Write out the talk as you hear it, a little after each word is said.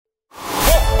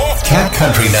Cat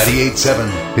Country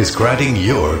 98.7 is granting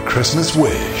your Christmas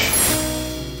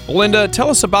wish. Belinda, tell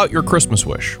us about your Christmas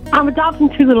wish. I'm adopting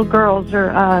two little girls.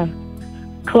 They're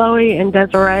Chloe and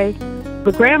Desiree.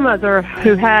 The grandmother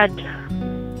who had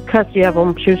custody of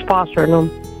them, she was fostering them.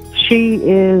 She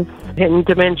is hitting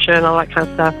dementia and all that kind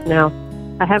of stuff now.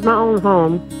 I have my own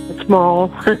home. It's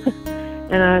small,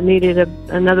 and I needed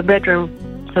another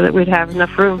bedroom so that we'd have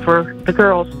enough room for the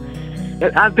girls.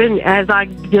 As I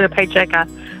get a paycheck,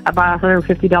 I buy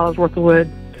 $150 worth of wood.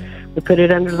 We put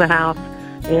it under the house,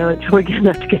 until we get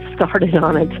enough to get started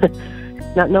on it.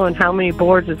 Not knowing how many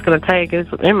boards it's going to take.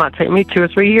 It might take me 2 or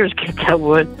 3 years to get that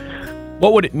wood.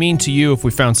 What would it mean to you if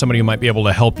we found somebody who might be able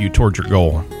to help you towards your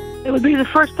goal? It would be the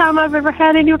first time I've ever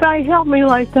had anybody help me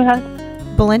like that.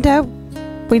 Belinda,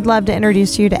 we'd love to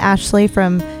introduce you to Ashley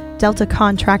from Delta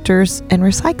Contractors and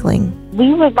Recycling.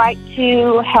 We would like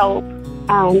to help.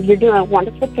 You're doing a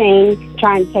wonderful thing,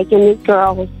 trying to take in these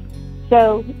girls.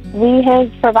 So we have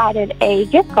provided a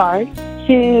gift card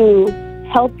to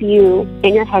help you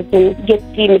and your husband get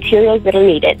the materials that are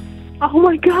needed. Oh,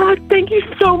 my God. Thank you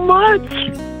so much.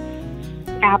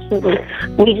 Absolutely.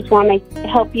 We just want to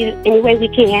help you any way we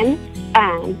can.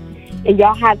 And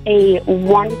y'all have a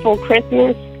wonderful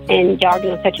Christmas, and y'all are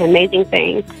doing such an amazing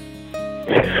thing.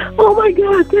 Oh, my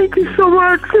God. Thank you so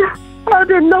much. I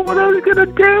didn't know what I was going to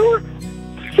do.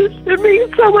 It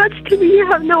means so much to me. You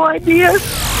have no idea.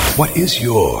 What is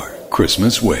your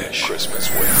Christmas wish?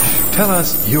 Tell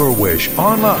us your wish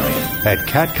online at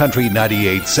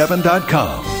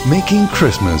catcountry987.com. Making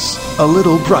Christmas a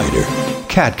little brighter.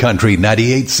 Cat Country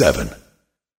 98.7.